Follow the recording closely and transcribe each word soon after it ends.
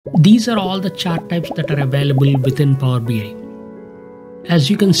These are all the chart types that are available within Power BI. As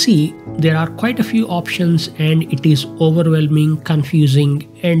you can see, there are quite a few options and it is overwhelming, confusing,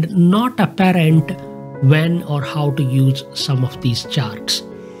 and not apparent when or how to use some of these charts.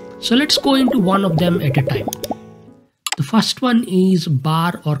 So let's go into one of them at a time. The first one is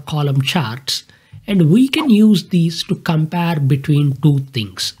bar or column charts, and we can use these to compare between two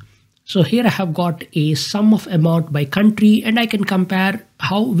things. So here I have got a sum of amount by country, and I can compare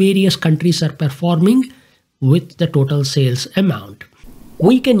how various countries are performing with the total sales amount.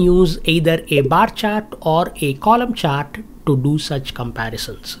 We can use either a bar chart or a column chart to do such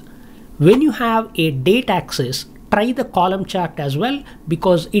comparisons. When you have a date axis, try the column chart as well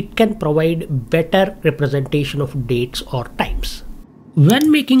because it can provide better representation of dates or times. When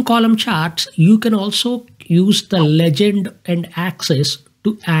making column charts, you can also use the legend and axis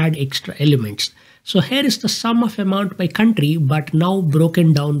to add extra elements. So here is the sum of amount by country, but now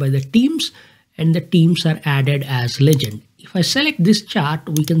broken down by the teams, and the teams are added as legend. If I select this chart,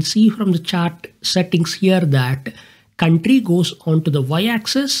 we can see from the chart settings here that country goes onto the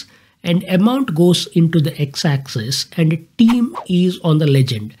y-axis and amount goes into the x-axis, and team is on the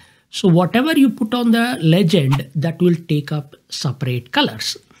legend. So whatever you put on the legend, that will take up separate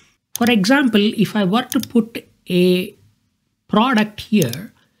colors. For example, if I were to put a product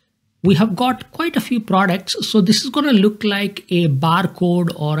here, we have got quite a few products. So this is going to look like a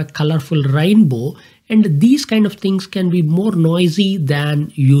barcode or a colorful rainbow. And these kind of things can be more noisy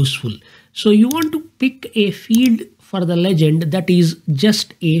than useful. So you want to pick a field for the legend that is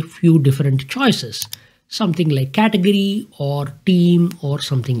just a few different choices. Something like category or team or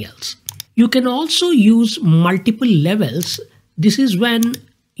something else. You can also use multiple levels. This is when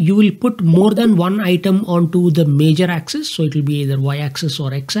you will put more than one item onto the major axis. So it will be either y-axis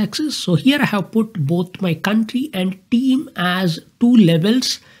or x-axis. So here I have put both my country and team as two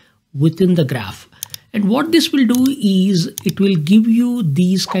levels within the graph. And what this will do is it will give you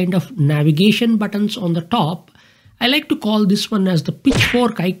these kind of navigation buttons on the top. I like to call this one as the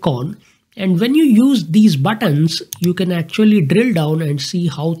pitchfork icon. And when you use these buttons, you can actually drill down and see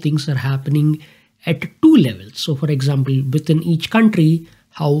how things are happening at two levels. So for example, within each country,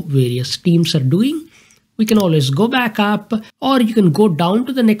 how various teams are doing. We can always go back up, or you can go down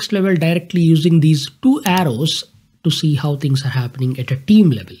to the next level directly using these two arrows to see how things are happening at a team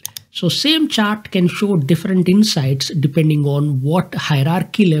level. So same chart can show different insights depending on what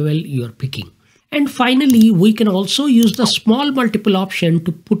hierarchy level you're picking. And finally, we can also use the small multiple option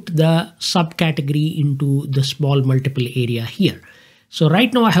to put the subcategory into the small multiple area here. So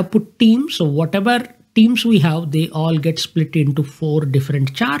right now I have put teams. So whatever teams we have, they all get split into 4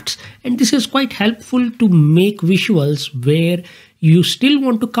 different charts. And this is quite helpful to make visuals where you still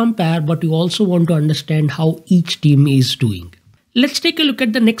want to compare, but you also want to understand how each team is doing. Let's take a look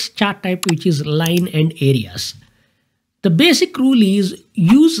at the next chart type, which is line and areas. The basic rule is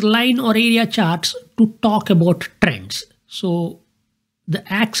use line or area charts to talk about trends. So the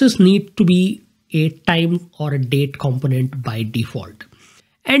axis need to be a time or a date component by default.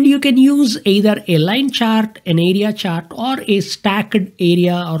 And you can use either a line chart, an area chart, or a stacked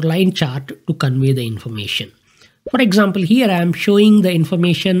area or line chart to convey the information. For example, here I am showing the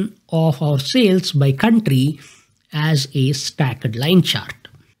information of our sales by country as a stacked line chart.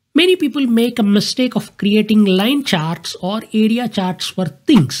 Many people make a mistake of creating line charts or area charts for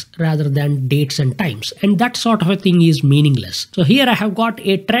things rather than dates and times, and that sort of a thing is meaningless. So here I have got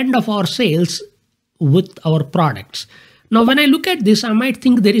a trend of our sales with our products. Now when I look at this, I might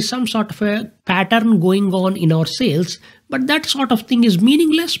think there is some sort of a pattern going on in our sales, but that sort of thing is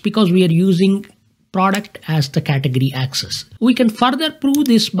meaningless because we are using product as the category axis. We can further prove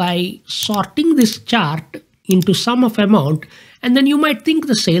this by sorting this chart into sum of amount, and then you might think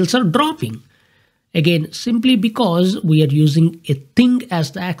the sales are dropping. Again, simply because we are using a thing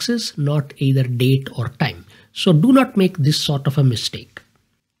as the axis, not either date or time. So do not make this sort of a mistake.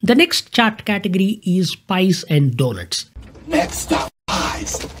 The next chart category is pies and donuts. Next up,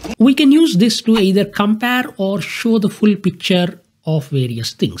 pies. We can use this to either compare or show the full picture of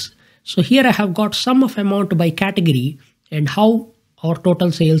various things. So here I have got sum of amount by category and how our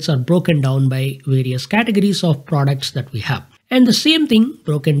total sales are broken down by various categories of products that we have. And the same thing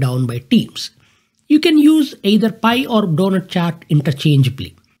broken down by teams. You can use either pie or donut chart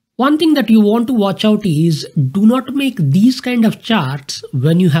interchangeably. One thing that you want to watch out is do not make these kind of charts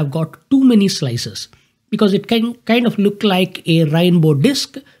when you have got too many slices, because it can kind of look like a rainbow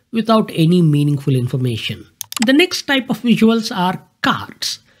disc without any meaningful information. The next type of visuals are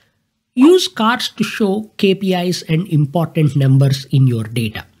cards. Use cards to show KPIs and important numbers in your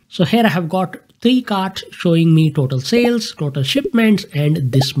data. So here I have got 3 cards showing me total sales, total shipments,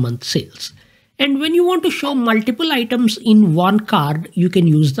 and this month's sales. And when you want to show multiple items in one card, you can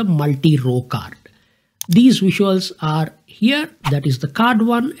use the multi-row card. These visuals are here, that is the card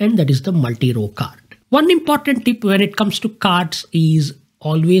one, and that is the multi-row card. One important tip when it comes to cards is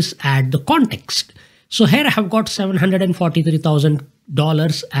always add the context. So here I have got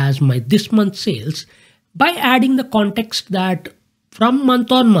 $743,000 as my this month sales. By adding the context that from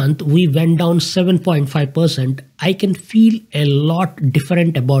month on month, we went down 7.5%, I can feel a lot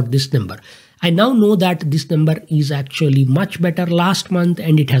different about this number. I now know that this number is actually much better last month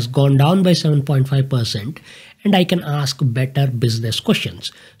and it has gone down by 7.5%, and I can ask better business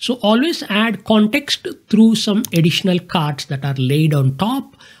questions. So always add context through some additional cards that are laid on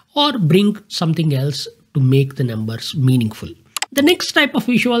top or bring something else to make the numbers meaningful. The next type of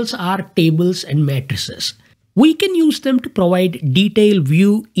visuals are tables and matrices. We can use them to provide detailed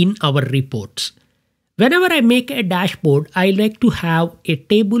view in our reports. Whenever I make a dashboard, I like to have a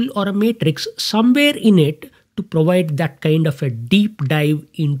table or a matrix somewhere in it to provide that kind of a deep dive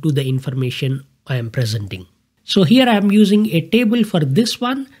into the information I am presenting. So here I am using a table for this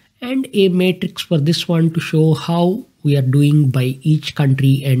one and a matrix for this one to show how we are doing by each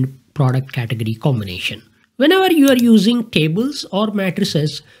country and product category combination. Whenever you are using tables or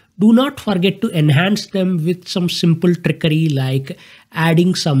matrices, do not forget to enhance them with some simple trickery like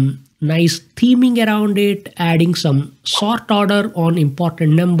adding some nice theming around it, adding some sort order on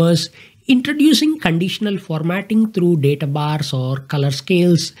important numbers, introducing conditional formatting through data bars or color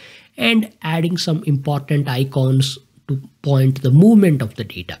scales, and adding some important icons to point the movement of the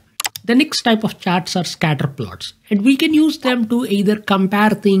data. The next type of charts are scatter plots, and we can use them to either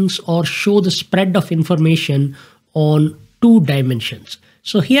compare things or show the spread of information on 2 dimensions.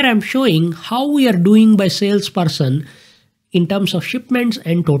 So here I'm showing how we are doing by salesperson in terms of shipments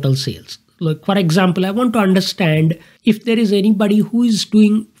and total sales. Like for example, I want to understand if there is anybody who is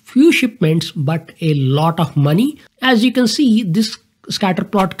doing few shipments but a lot of money. As you can see, this scatter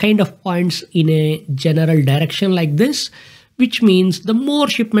plot kind of points in a general direction like this, which means the more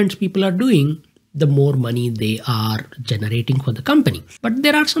shipments people are doing, the more money they are generating for the company. But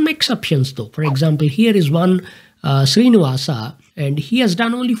there are some exceptions though. For example, here is one Srinivasa, and he has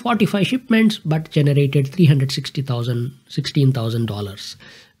done only 45 shipments but generated $316,000.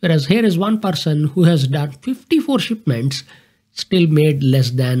 Whereas here is one person who has done 54 shipments, still made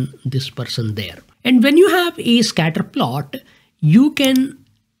less than this person there. And when you have a scatter plot, you can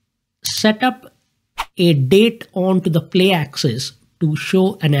set up a date onto the play axis to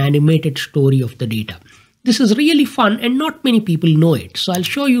show an animated story of the data. This is really fun and not many people know it. So I'll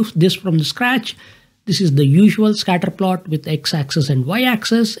show you this from the scratch. This is the usual scatter plot with x-axis and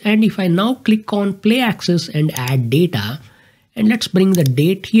y-axis. And if I now click on play axis and add data, and let's bring the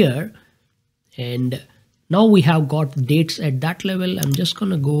date here. And now we have got dates at that level. I'm just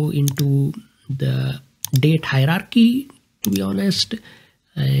going to go into the date hierarchy, to be honest.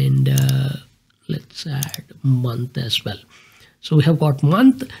 And let's add month as well. So we have got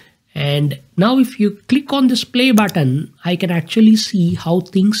month. And now if you click on this play button, I can actually see how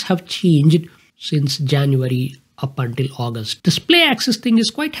things have changed since January up until August. This play axis thing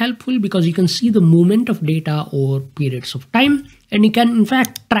is quite helpful because you can see the movement of data over periods of time, and you can in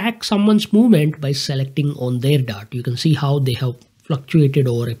fact track someone's movement by selecting on their dot. You can see how they have fluctuated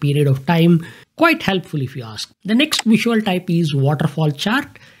over a period of time. Quite helpful if you ask. The next visual type is waterfall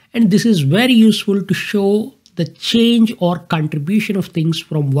chart, and this is very useful to show the change or contribution of things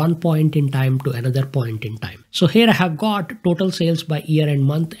from one point in time to another point in time. So here I have got total sales by year and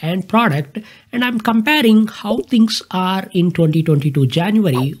month and product, and I'm comparing how things are in 2022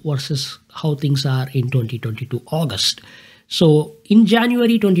 January versus how things are in 2022 August. So in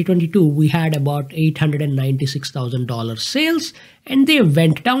January 2022, we had about $896,000 sales, and they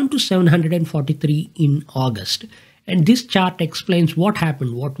went down to $743 in August. And this chart explains what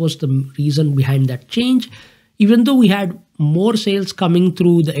happened, what was the reason behind that change. Even though we had more sales coming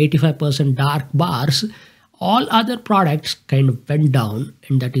through the 85% dark bars, all other products kind of went down,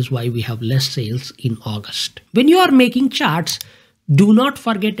 and that is why we have less sales in August. When you are making charts, do not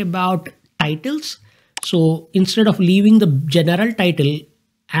forget about titles. So instead of leaving the general title,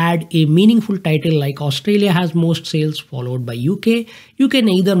 add a meaningful title like Australia has most sales followed by UK. You can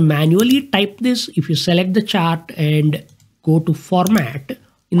either manually type this if you select the chart and go to format.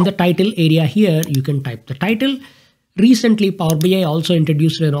 In the title area here, you can type the title. Recently, Power BI also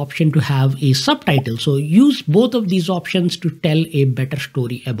introduced an option to have a subtitle. So use both of these options to tell a better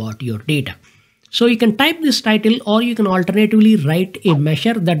story about your data. So you can type this title, or you can alternatively write a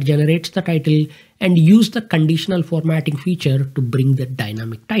measure that generates the title and use the conditional formatting feature to bring the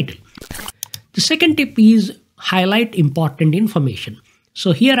dynamic title. The second tip is highlight important information.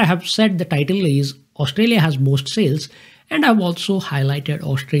 So here I have said the title is Australia has most sales, and I've also highlighted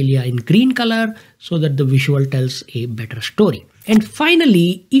Australia in green color so that the visual tells a better story. And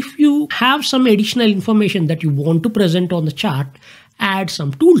finally, if you have some additional information that you want to present on the chart, add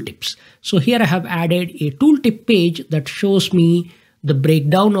some tooltips. So here I have added a tooltip page that shows me the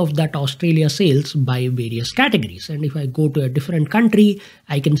breakdown of that Australia sales by various categories. And if I go to a different country,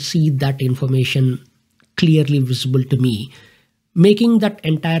 I can see that information clearly visible to me, making that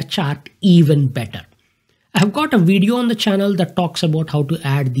entire chart even better. I have got a video on the channel that talks about how to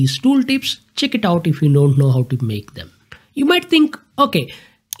add these tooltips. Check it out if you don't know how to make them. You might think, okay,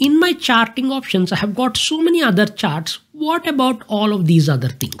 in my charting options, I have got so many other charts. What about all of these other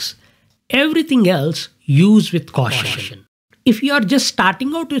things? Everything else, use with caution. If you are just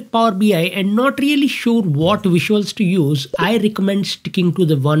starting out with Power BI and not really sure what visuals to use, I recommend sticking to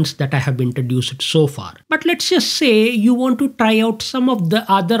the ones that I have introduced so far. But let's just say you want to try out some of the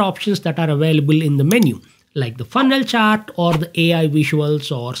other options that are available in the menu, like the funnel chart or the AI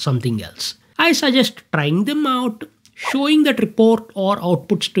visuals or something else. I suggest trying them out, showing that report or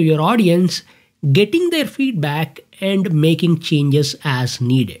outputs to your audience, getting their feedback, and making changes as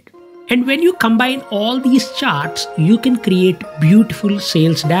needed. And when you combine all these charts, you can create beautiful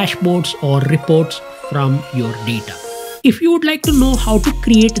sales dashboards or reports from your data. If you would like to know how to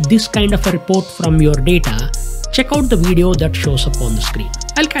create this kind of a report from your data, check out the video that shows up on the screen.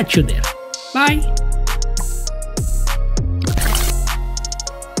 I'll catch you there. Bye.